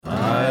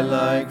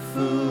like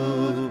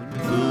food.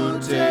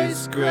 Food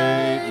tastes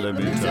great. Let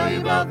me tell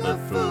you about the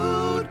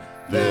food.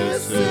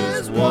 This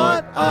is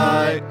what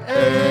I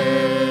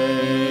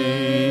ate.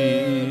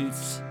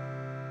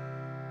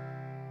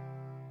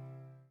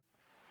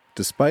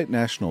 Despite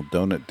National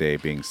Donut Day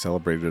being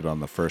celebrated on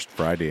the first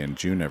Friday in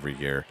June every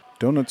year,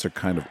 donuts are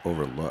kind of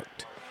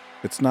overlooked.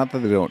 It's not that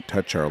they don't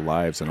touch our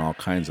lives in all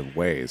kinds of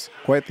ways,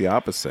 quite the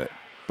opposite,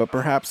 but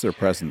perhaps their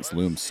presence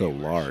looms so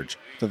large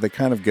that they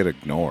kind of get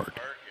ignored.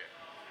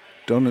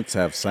 Donuts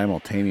have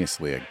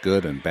simultaneously a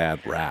good and bad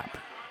rap.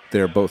 They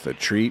are both a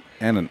treat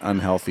and an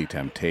unhealthy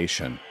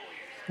temptation.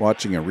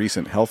 Watching a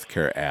recent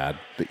healthcare ad,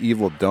 the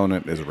evil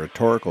donut is a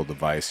rhetorical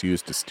device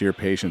used to steer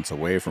patients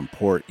away from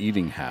poor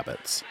eating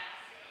habits.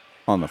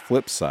 On the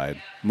flip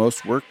side,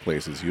 most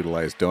workplaces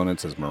utilize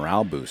donuts as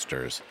morale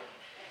boosters.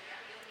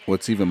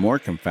 What's even more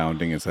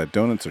confounding is that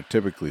donuts are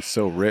typically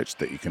so rich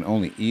that you can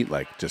only eat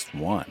like just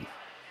one.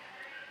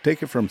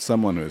 Take it from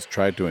someone who has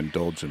tried to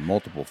indulge in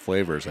multiple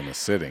flavors in a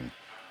sitting.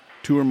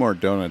 2 or more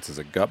donuts is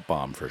a gut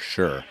bomb for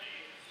sure.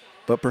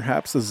 But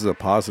perhaps this is a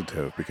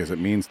positive because it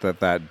means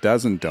that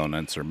dozen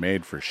donuts are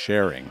made for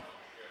sharing.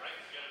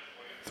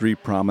 3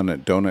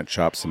 prominent donut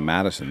shops in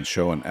Madison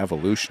show an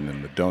evolution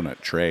in the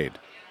donut trade.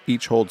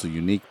 Each holds a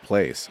unique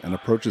place and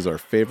approaches our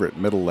favorite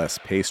Middle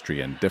West pastry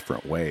in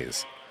different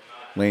ways.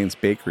 Lane's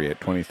Bakery at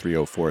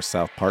 2304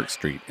 South Park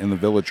Street in the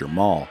Villager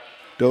Mall,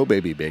 Dough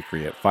Baby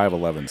Bakery at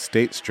 511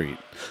 State Street,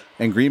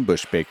 and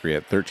Greenbush Bakery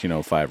at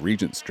 1305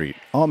 Regent Street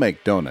all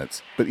make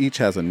donuts, but each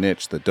has a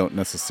niche that don't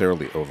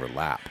necessarily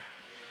overlap.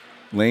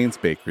 Lane's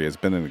Bakery has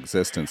been in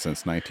existence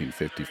since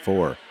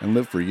 1954 and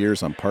lived for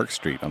years on Park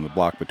Street on the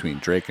block between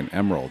Drake and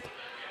Emerald.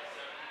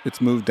 Its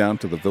move down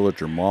to the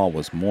Villager Mall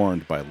was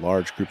mourned by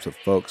large groups of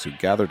folks who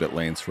gathered at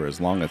Lane's for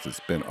as long as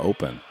it's been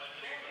open.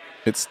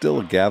 It's still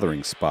a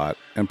gathering spot,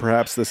 and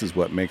perhaps this is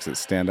what makes it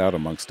stand out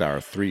amongst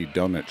our 3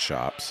 donut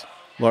shops.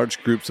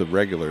 Large groups of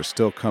regulars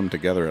still come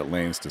together at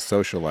Lane's to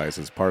socialize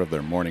as part of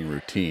their morning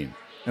routine,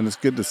 and it's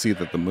good to see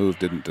that the move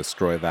didn't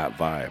destroy that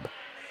vibe.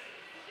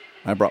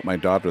 I brought my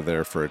daughter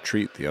there for a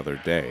treat the other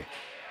day.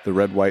 The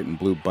red, white, and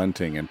blue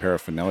bunting and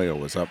paraphernalia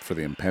was up for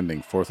the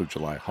impending 4th of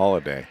July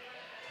holiday.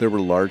 There were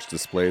large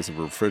displays of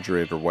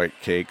refrigerator white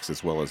cakes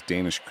as well as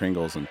Danish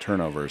kringles and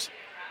turnovers.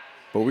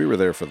 But we were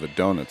there for the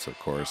donuts, of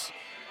course.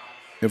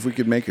 If we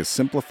could make a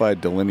simplified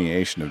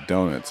delineation of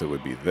donuts, it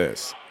would be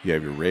this. You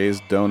have your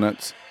raised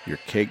donuts, your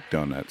cake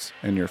donuts,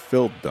 and your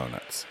filled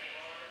donuts.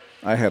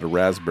 I had a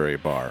raspberry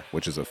bar,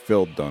 which is a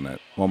filled donut,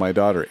 while my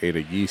daughter ate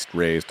a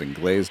yeast-raised and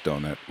glazed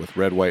donut with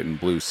red, white, and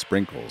blue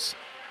sprinkles.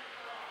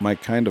 My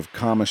kind of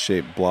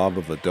comma-shaped blob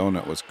of a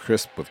donut was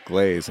crisp with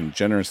glaze and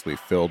generously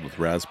filled with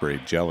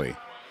raspberry jelly.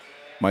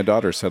 My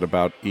daughter set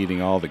about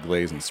eating all the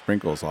glaze and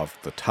sprinkles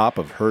off the top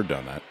of her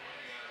donut.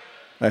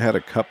 I had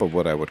a cup of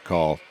what I would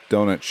call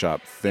donut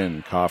shop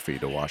thin coffee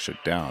to wash it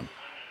down.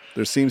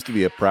 There seems to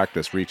be a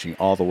practice reaching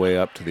all the way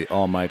up to the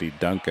almighty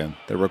Dunkin'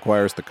 that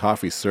requires the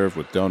coffee served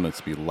with donuts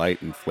to be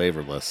light and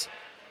flavorless.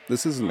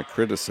 This isn't a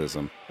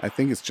criticism, I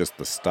think it's just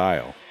the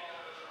style.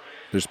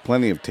 There's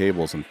plenty of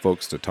tables and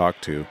folks to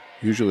talk to,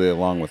 usually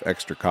along with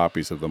extra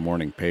copies of the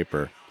morning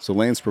paper, so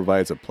Lane's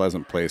provides a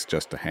pleasant place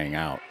just to hang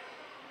out.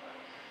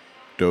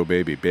 Dough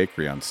Baby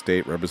Bakery on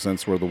State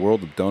represents where the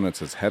world of donuts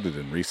has headed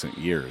in recent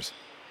years.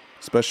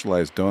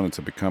 Specialized donuts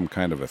have become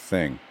kind of a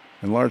thing,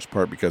 in large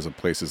part because of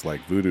places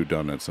like Voodoo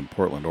Donuts in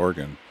Portland,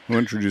 Oregon, who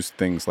introduced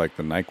things like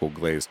the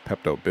NyQuil-glazed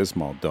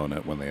Pepto-Bismol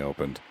donut when they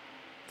opened.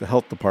 The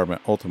health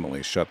department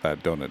ultimately shut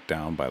that donut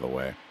down, by the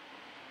way.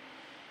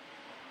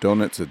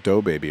 Donuts at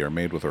Dough Baby are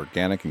made with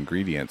organic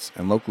ingredients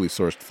and locally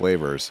sourced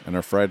flavors and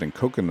are fried in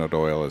coconut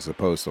oil as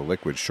opposed to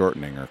liquid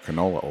shortening or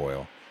canola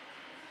oil.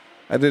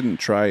 I didn't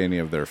try any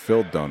of their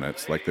filled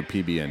donuts like the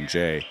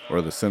PB&J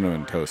or the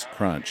Cinnamon Toast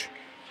Crunch,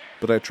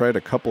 but I tried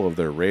a couple of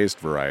their raised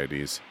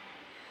varieties.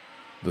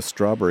 The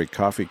strawberry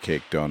coffee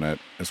cake donut,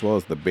 as well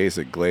as the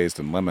basic glazed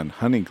and lemon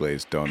honey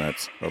glazed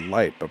donuts, are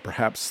light but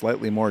perhaps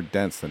slightly more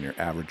dense than your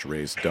average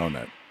raised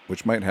donut,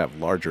 which might have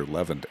larger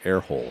leavened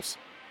air holes.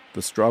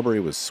 The strawberry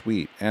was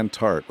sweet and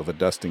tart with a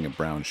dusting of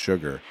brown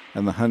sugar,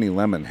 and the honey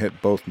lemon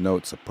hit both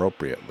notes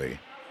appropriately.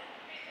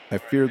 I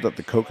feared that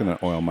the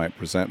coconut oil might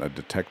present a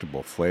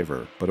detectable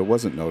flavor, but it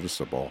wasn't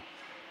noticeable.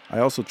 I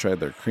also tried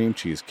their cream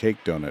cheese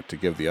cake donut to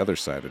give the other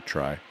side a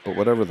try, but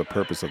whatever the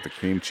purpose of the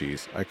cream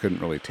cheese, I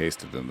couldn't really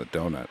taste it in the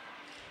donut.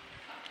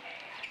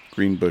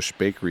 Greenbush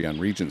Bakery on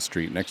Regent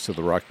Street next to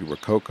the Rocky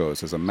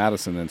Rococo's is a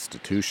Madison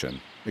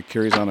institution. It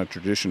carries on a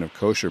tradition of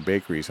kosher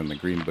bakeries in the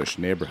Greenbush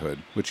neighborhood,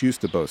 which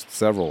used to boast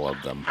several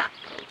of them.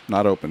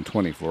 Not open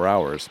 24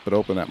 hours, but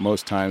open at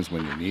most times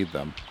when you need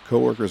them.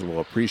 Coworkers will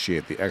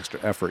appreciate the extra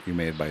effort you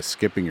made by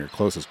skipping your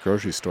closest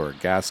grocery store or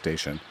gas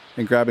station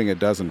and grabbing a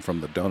dozen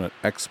from the donut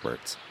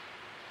experts.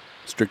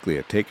 Strictly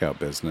a takeout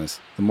business,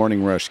 the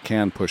morning rush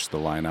can push the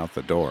line out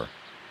the door.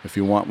 If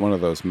you want one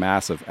of those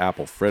massive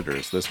apple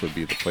fritters, this would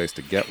be the place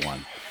to get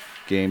one.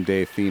 Game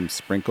day themed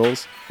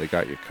sprinkles, they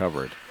got you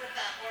covered.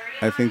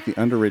 I think the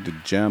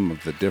underrated gem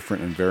of the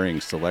different and varying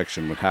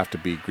selection would have to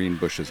be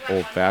Greenbush's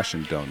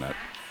old-fashioned donut.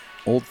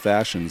 Old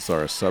Fashions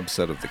are a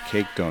subset of the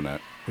cake donut,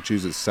 which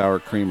uses sour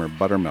cream or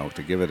buttermilk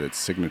to give it its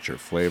signature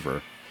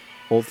flavor.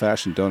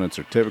 Old-fashioned donuts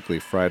are typically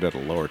fried at a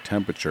lower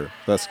temperature,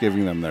 thus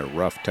giving them their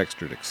rough,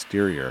 textured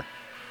exterior.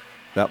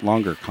 That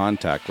longer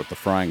contact with the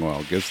frying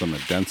oil gives them a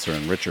denser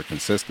and richer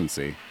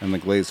consistency, and the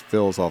glaze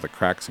fills all the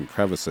cracks and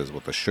crevices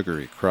with a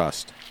sugary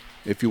crust.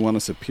 If you want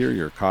a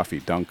superior coffee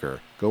dunker,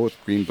 go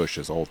with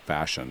Greenbush's Old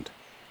Fashioned.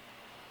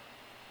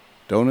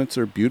 Donuts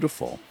are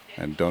beautiful,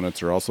 and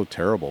donuts are also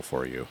terrible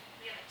for you.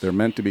 They're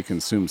meant to be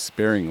consumed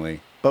sparingly,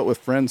 but with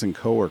friends and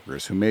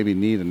coworkers who maybe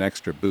need an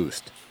extra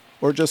boost,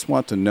 or just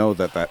want to know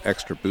that that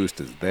extra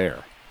boost is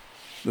there.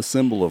 The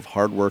symbol of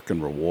hard work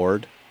and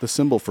reward, the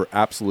symbol for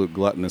absolute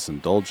gluttonous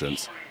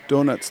indulgence,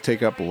 donuts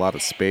take up a lot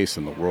of space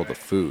in the world of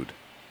food.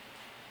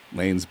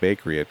 Lane's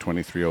Bakery at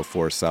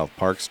 2304 South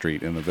Park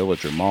Street in the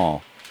Villager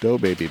Mall, Dough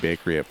Baby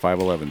Bakery at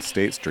 511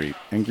 State Street,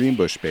 and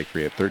Greenbush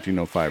Bakery at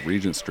 1305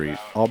 Regent Street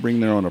all bring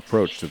their own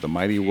approach to the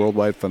mighty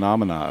worldwide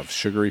phenomena of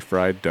sugary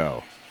fried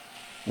dough.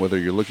 Whether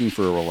you're looking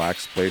for a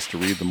relaxed place to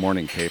read the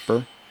morning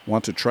paper,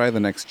 want to try the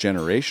next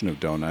generation of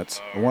donuts,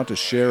 or want to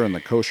share in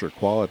the kosher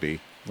quality,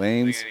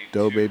 Lane's,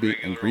 Dough Baby,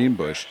 and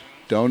Greenbush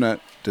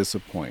don't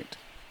disappoint.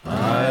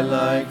 I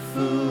like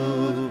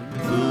food.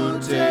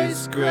 Food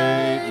tastes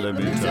great. Let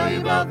me tell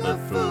you about the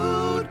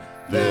food.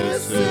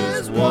 This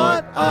is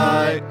what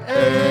I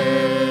ate.